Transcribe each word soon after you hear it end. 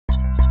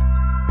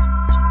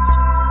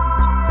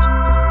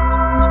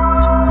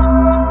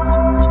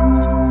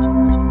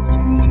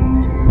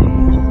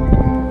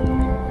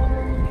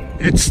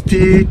It's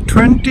the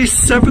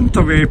 27th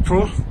of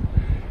April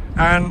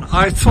and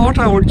I thought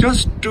I would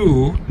just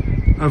do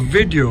a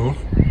video,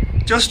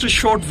 just a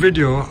short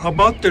video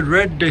about the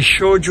red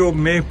Deshojo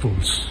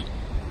maples.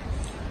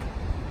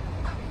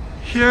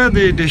 Here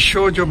the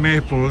Deshojo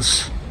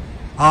maples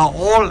are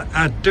all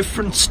at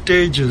different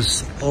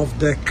stages of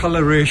their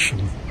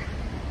coloration.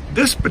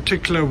 This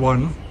particular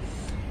one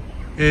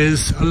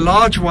is a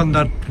large one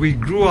that we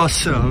grew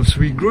ourselves.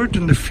 We grew it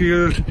in the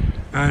field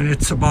and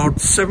it's about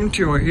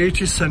 70 or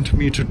 80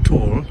 centimeter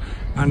tall,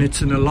 and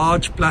it's in a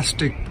large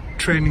plastic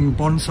training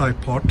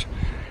bonsai pot.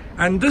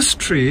 And this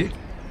tree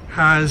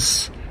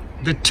has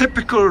the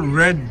typical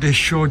red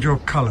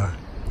Deshojo color.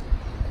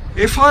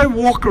 If I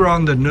walk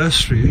around the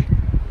nursery,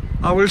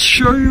 I will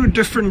show you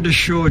different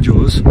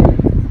Deshojos,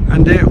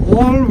 and they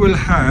all will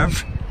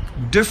have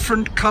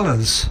different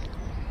colors.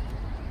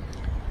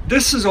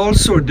 This is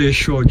also a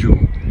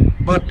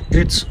Deshojo, but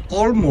it's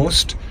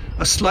almost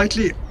a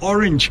slightly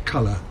orange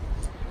color.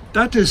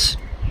 That is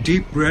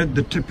deep red,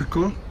 the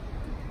typical.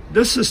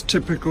 This is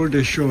typical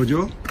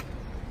Deshojo.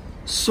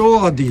 So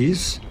are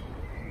these,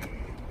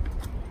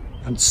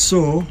 and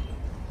so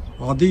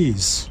are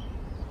these.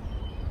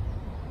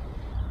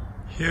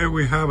 Here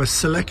we have a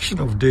selection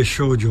of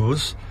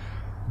Deshojos.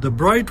 The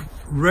bright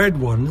red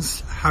ones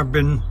have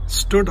been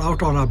stood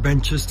out on our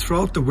benches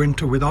throughout the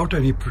winter without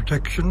any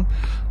protection.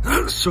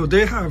 So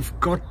they have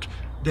got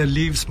their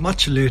leaves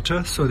much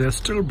later, so they're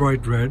still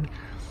bright red.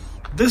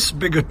 This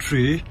bigger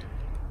tree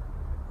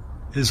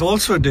is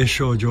also a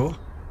Deshojo,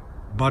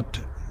 but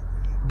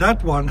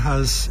that one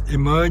has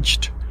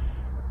emerged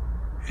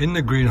in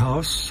the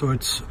greenhouse, so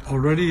it's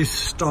already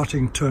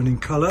starting turning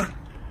color.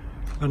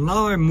 And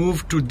now I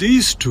move to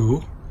these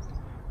two.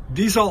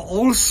 These are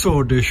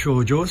also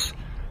Deshojos,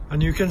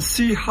 and you can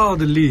see how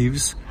the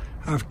leaves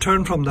have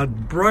turned from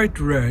that bright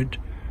red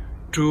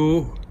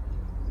to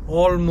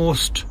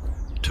almost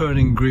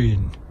turning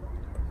green.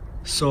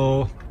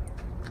 So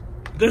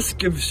this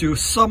gives you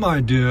some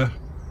idea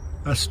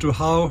as to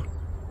how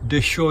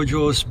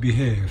Deshojos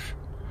behave.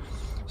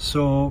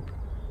 So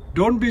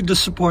don't be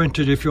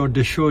disappointed if your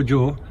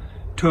Deshojo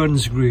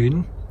turns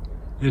green.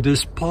 It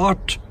is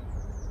part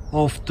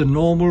of the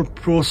normal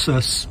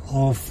process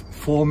of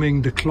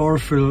forming the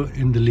chlorophyll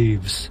in the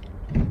leaves.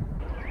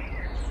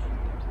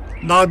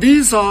 Now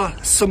these are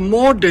some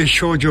more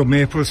Deshojo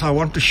maples I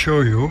want to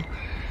show you.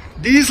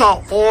 These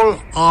are all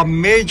our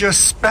major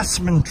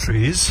specimen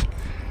trees,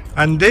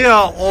 and they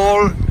are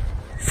all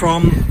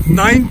from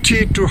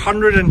 90 to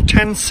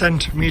 110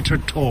 centimeter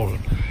tall.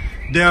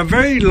 They are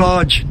very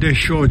large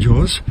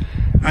Deshojos,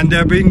 and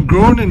they're being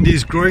grown in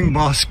these growing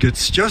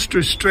baskets just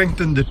to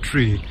strengthen the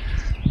tree.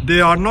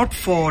 They are not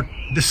for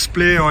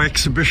display or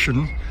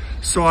exhibition,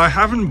 so I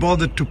haven't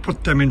bothered to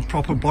put them in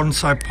proper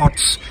bonsai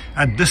pots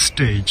at this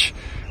stage.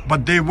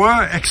 But they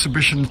were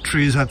exhibition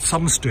trees at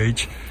some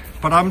stage.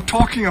 But I'm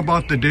talking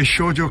about the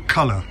Deshojo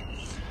color.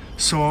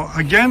 So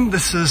again,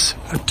 this is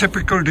a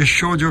typical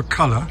Deshojo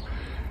color.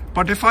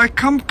 But if I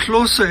come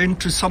closer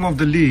into some of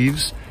the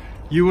leaves,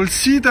 you will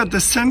see that the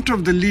center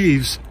of the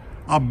leaves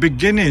are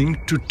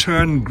beginning to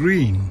turn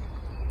green.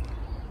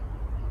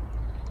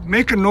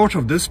 Make a note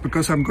of this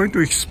because I'm going to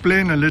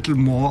explain a little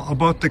more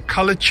about the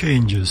color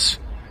changes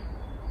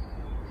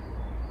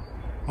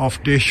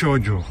of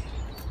Deshojo.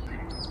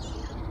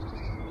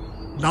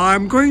 Now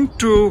I'm going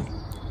to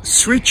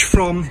switch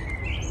from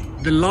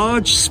the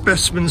large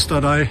specimens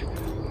that I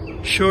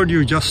showed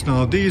you just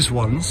now, these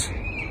ones,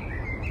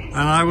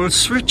 and I will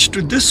switch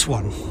to this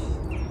one.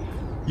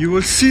 You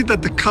will see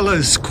that the color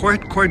is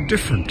quite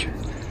different.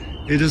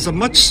 It is a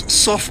much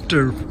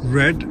softer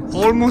red,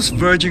 almost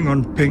verging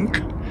on pink.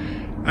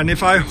 And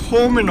if I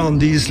home in on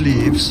these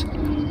leaves,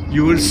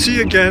 you will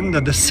see again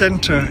that the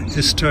center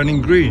is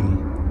turning green.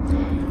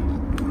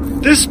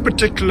 This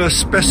particular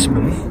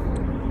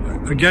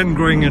specimen, again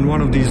growing in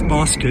one of these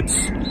baskets,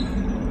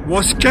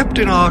 was kept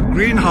in our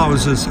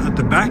greenhouses at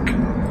the back,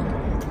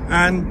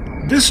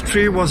 and this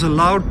tree was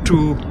allowed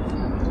to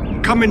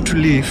come into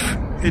leaf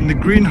in the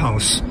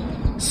greenhouse.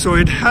 So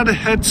it had a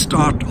head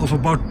start of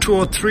about 2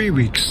 or 3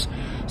 weeks.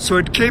 So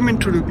it came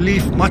into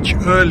leaf much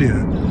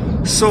earlier.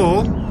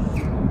 So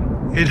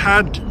it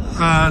had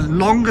a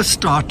longer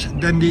start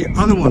than the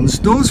other ones.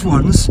 Those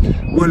ones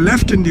were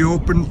left in the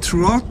open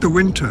throughout the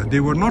winter. They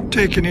were not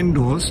taken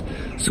indoors.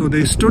 So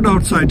they stood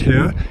outside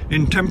here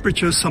in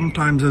temperatures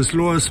sometimes as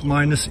low as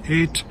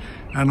 -8,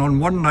 and on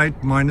one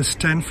night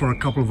 -10 for a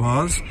couple of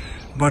hours.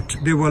 But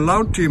they were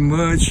allowed to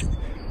emerge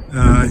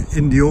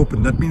in the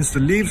open. That means the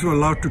leaves were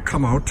allowed to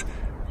come out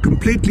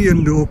completely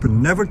in the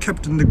open, never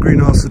kept in the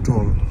greenhouse at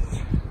all.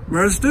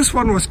 Whereas this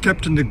one was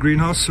kept in the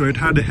greenhouse, so it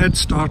had a head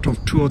start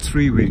of 2 or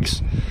 3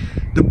 weeks.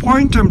 The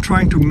point I'm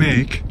trying to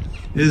make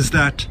is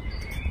that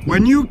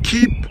when you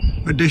keep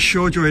a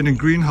Deshojo in a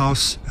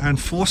greenhouse and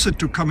force it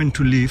to come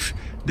into leaf,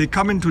 they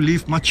come into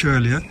leaf much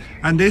earlier,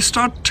 and they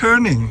start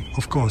turning,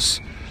 of course,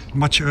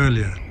 much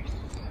earlier.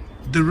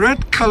 The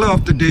red color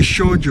of the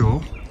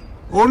Deshojo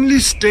only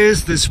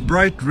stays this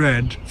bright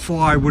red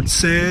for, I would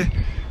say,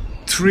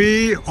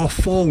 3 or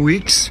 4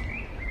 weeks,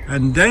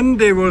 and then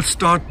they will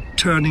start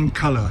turning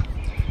color.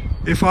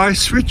 If I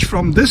switch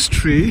from this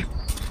tree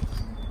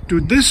to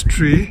this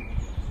tree,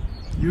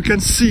 you can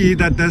see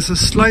that there's a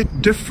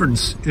slight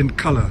difference in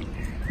color.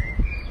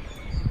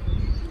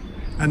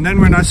 And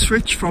then when I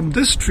switch from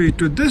this tree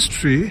to this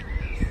tree,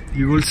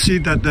 you will see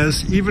that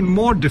there's even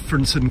more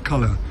difference in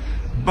color.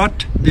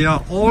 But they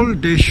are all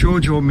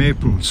Deshojo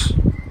maples.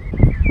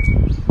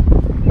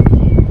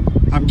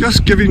 I'm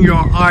just giving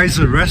your eyes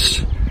a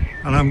rest,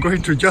 and I'm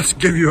going to just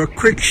give you a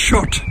quick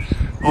shot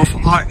of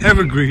our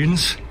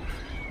evergreens.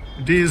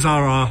 These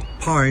are our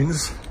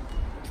pines,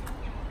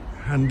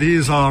 and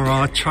these are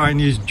our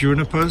Chinese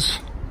junipers.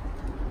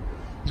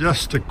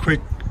 Just a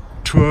quick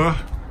tour.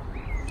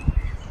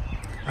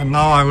 And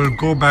now I will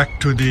go back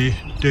to the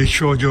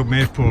Deshojo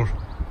maple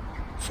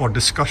for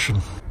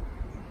discussion.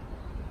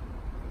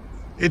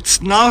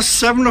 It's now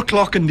 7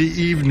 o'clock in the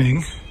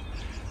evening,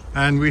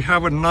 and we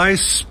have a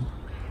nice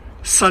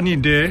sunny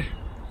day,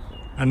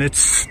 and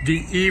it's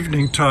the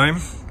evening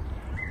time,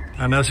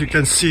 and as you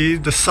can see,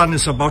 the sun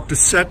is about to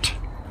set.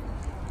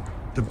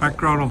 The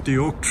background of the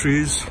oak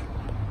trees,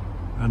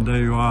 and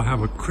there you are,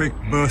 have a quick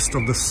burst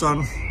of the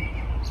sun.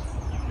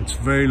 It's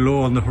very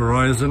low on the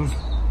horizon.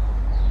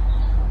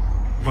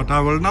 But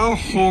I will now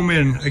home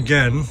in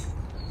again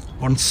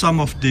on some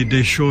of the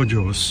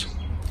Deshojos.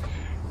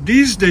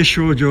 These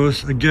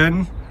Deshojos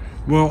again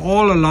were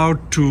all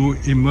allowed to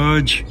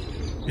emerge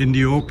in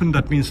the open.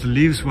 That means the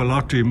leaves were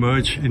allowed to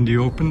emerge in the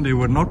open. They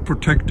were not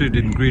protected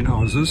in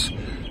greenhouses.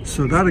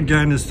 So that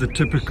again is the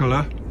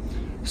typical.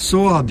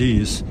 So are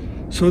these.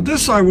 So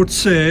this, I would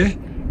say,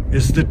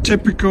 is the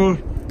typical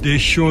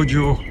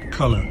Deshojo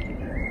color.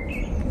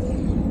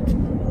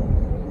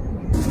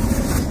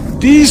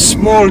 These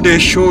small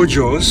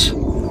Deshojos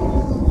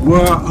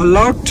were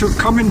allowed to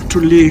come into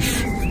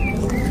leaf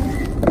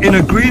in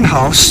a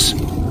greenhouse.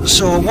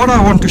 So what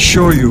I want to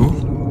show you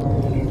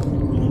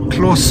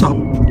close up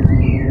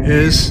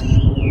is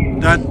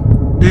that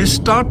they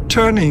start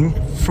turning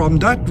from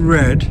that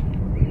red,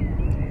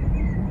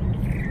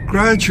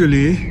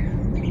 gradually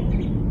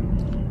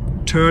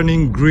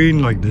turning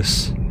green like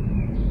this.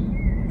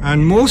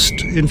 And most,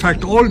 in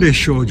fact all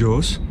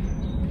Deshojos,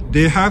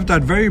 they have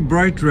that very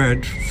bright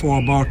red for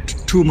about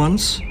 2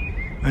 months,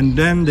 and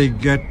then they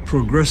get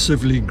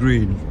progressively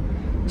green.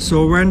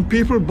 So when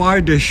people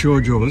buy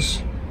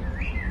Deshojos,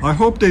 I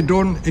hope they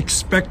don't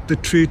expect the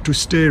tree to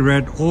stay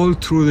red all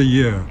through the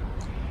year.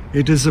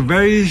 It is a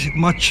very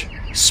much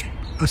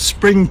a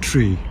spring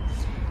tree,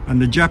 and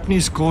the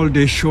Japanese call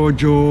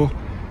Deshojo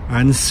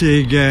and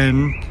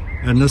Seigen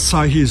and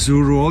Asahi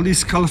Zuru, all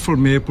these colorful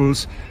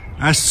maples,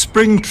 as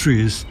spring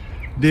trees.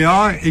 They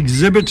are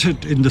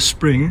exhibited in the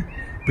spring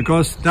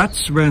because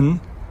that's when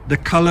the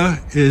color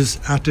is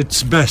at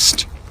its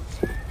best.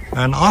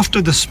 And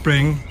after the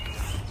spring,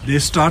 they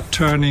start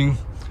turning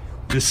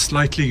this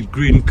slightly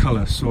green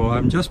color. So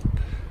I'm just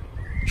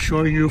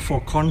showing you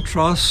for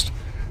contrast.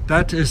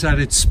 That is at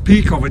its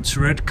peak of its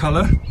red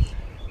color.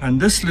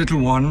 And this little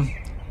one,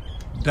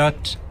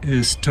 that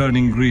is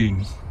turning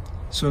green.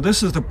 So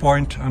this is the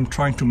point I'm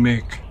trying to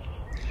make.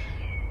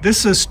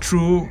 This is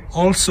true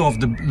also of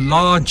the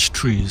large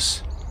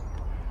trees.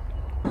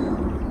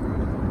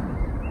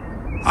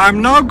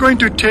 I'm now going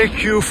to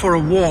take you for a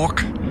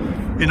walk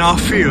in our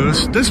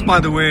fields. This,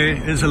 by the way,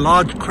 is a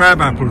large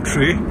crabapple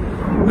tree,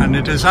 and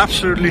it is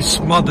absolutely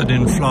smothered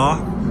in flower.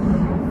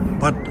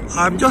 But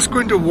I'm just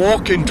going to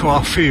walk into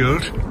our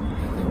field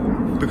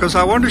because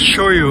I want to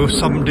show you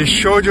some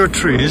Deshojo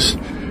trees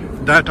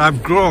that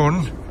I've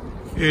grown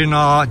in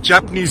our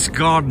Japanese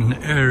garden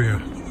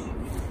area.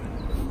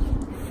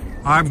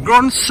 I've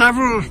grown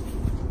several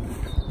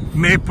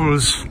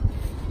maples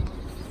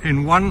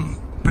in one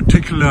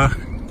particular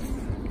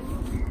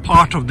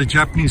part of the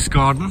Japanese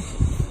garden,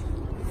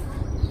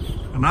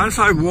 and as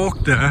I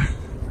walk there,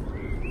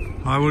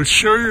 I will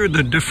show you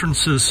the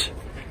differences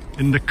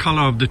in the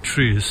color of the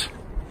trees.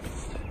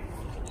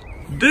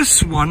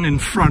 This one in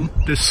front,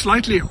 this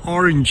slightly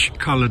orange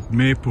colored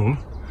maple,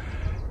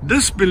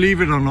 this,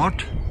 believe it or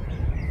not,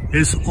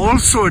 is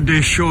also a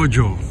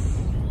Deshojo.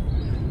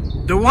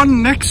 The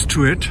one next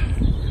to it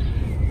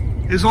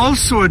is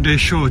also a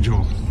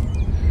Deshojo.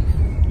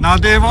 Now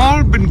they've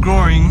all been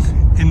growing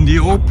in the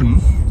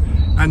open,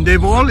 and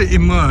they've all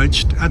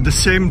emerged at the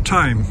same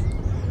time.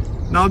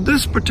 Now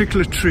this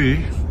particular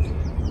tree,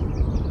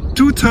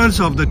 2/3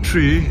 of the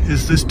tree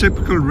is this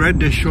typical red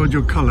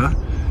Deshojo color,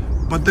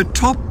 but the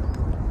top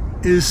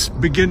is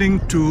beginning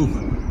to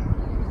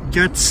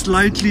get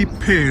slightly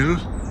pale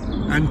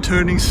and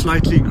turning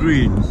slightly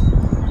green.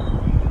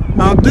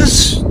 Now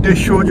this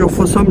Deshojo,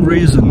 for some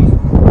reason,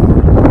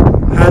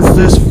 has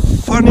this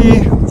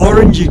funny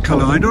orangey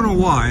color. I don't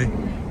know why.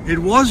 It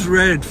was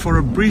red for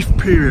a brief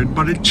period,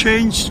 but it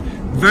changed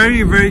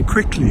very, very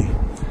quickly.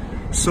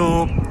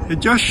 So it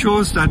just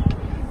shows that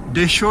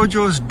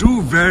Deshojos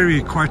do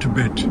vary quite a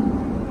bit.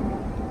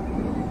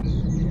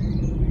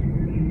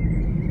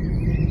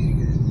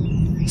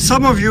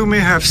 Some of you may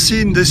have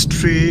seen this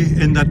tree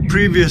in that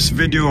previous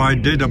video I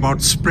did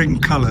about spring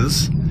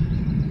colors.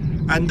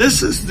 And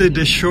this is the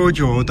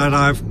Deshojo that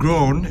I've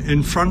grown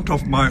in front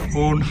of my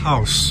own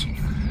house.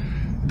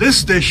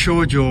 This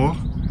Deshojo,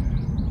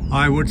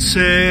 I would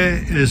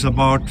say, is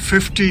about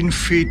 15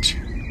 feet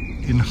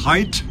in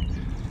height,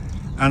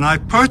 and I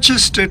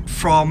purchased it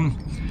from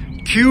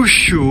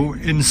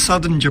Kyushu in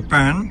southern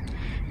Japan,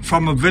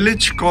 from a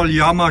village called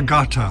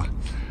Yamagata.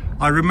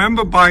 I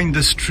remember buying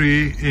this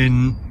tree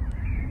in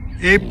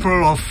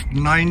April of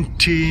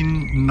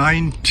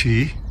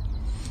 1990,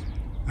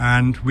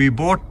 and we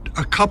bought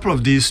a couple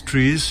of these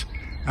trees,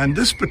 and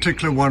this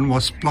particular one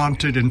was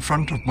planted in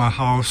front of my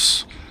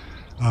house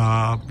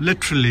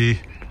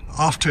literally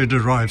after it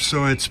arrived.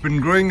 So it's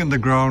been growing in the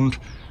ground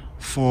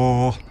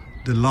for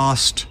the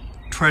last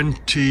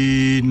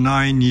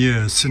 29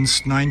 years,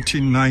 since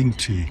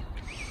 1990.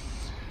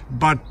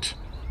 But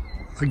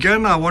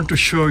again, I want to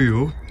show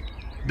you,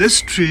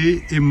 this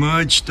tree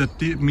emerged, that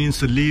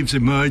means the leaves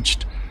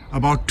emerged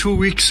about 2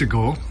 weeks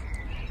ago.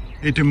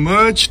 It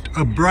emerged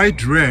a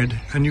bright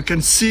red, and you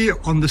can see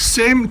on the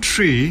same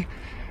tree,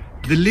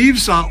 the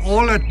leaves are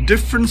all at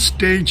different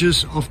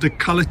stages of the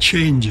color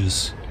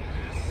changes.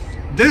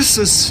 This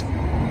is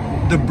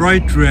the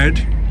bright red,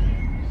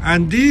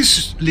 and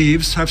these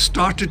leaves have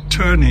started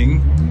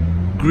turning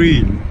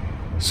green.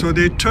 So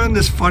they turn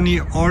this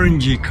funny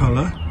orangey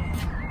color.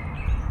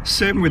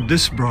 Same with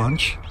this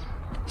branch.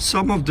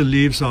 Some of the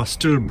leaves are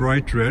still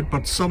bright red,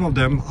 but some of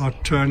them are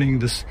turning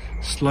this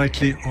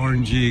slightly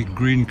orangey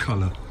green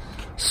color.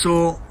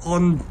 So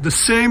on the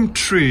same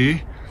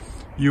tree,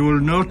 you will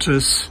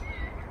notice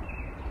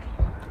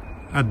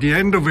at the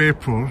end of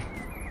April,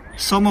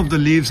 some of the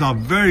leaves are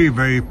very,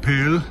 very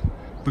pale,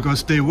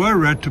 because they were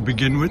red to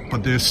begin with,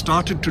 but they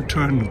started to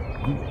turn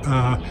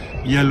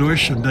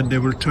yellowish, and then they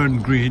will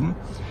turn green.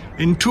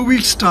 In 2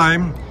 weeks'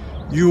 time,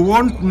 you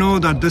won't know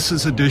that this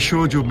is a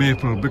Deshojo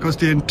maple, because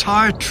the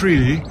entire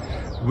tree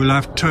will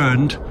have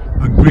turned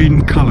a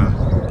green color.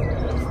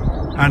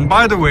 And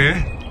by the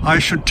way, I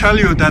should tell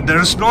you that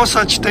there is no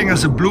such thing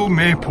as a blue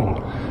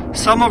maple.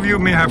 Some of you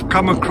may have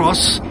come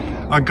across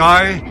a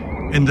guy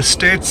in the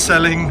States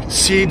selling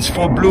seeds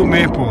for blue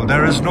maple.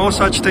 There is no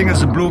such thing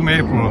as a blue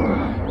maple.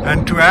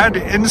 And to add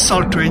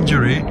insult to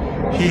injury,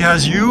 he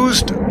has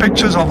used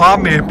pictures of our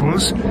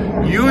maples,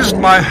 used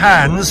my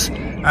hands,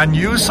 and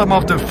used some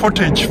of the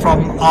footage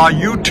from our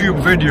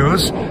YouTube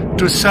videos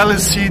to sell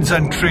his seeds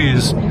and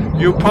trees.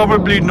 You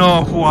probably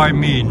know who I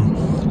mean.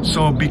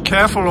 So be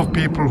careful of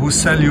people who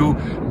sell you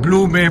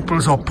blue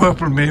maples or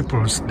purple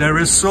maples. There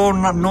is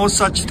no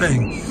such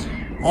thing.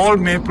 All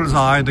maples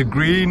are either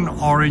green,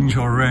 orange,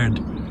 or red.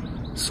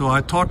 So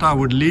I thought I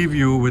would leave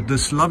you with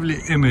this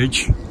lovely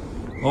image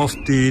of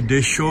the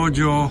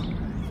Deshojo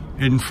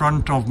in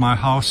front of my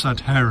house at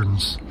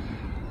Herons.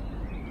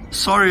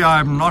 Sorry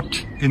I'm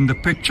not in the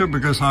picture,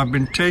 because I've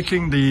been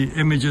taking the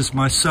images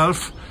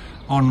myself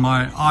on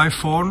my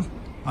iPhone,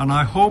 and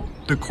I hope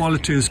the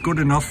quality is good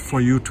enough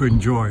for you to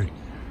enjoy.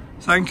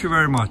 Thank you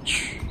very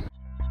much.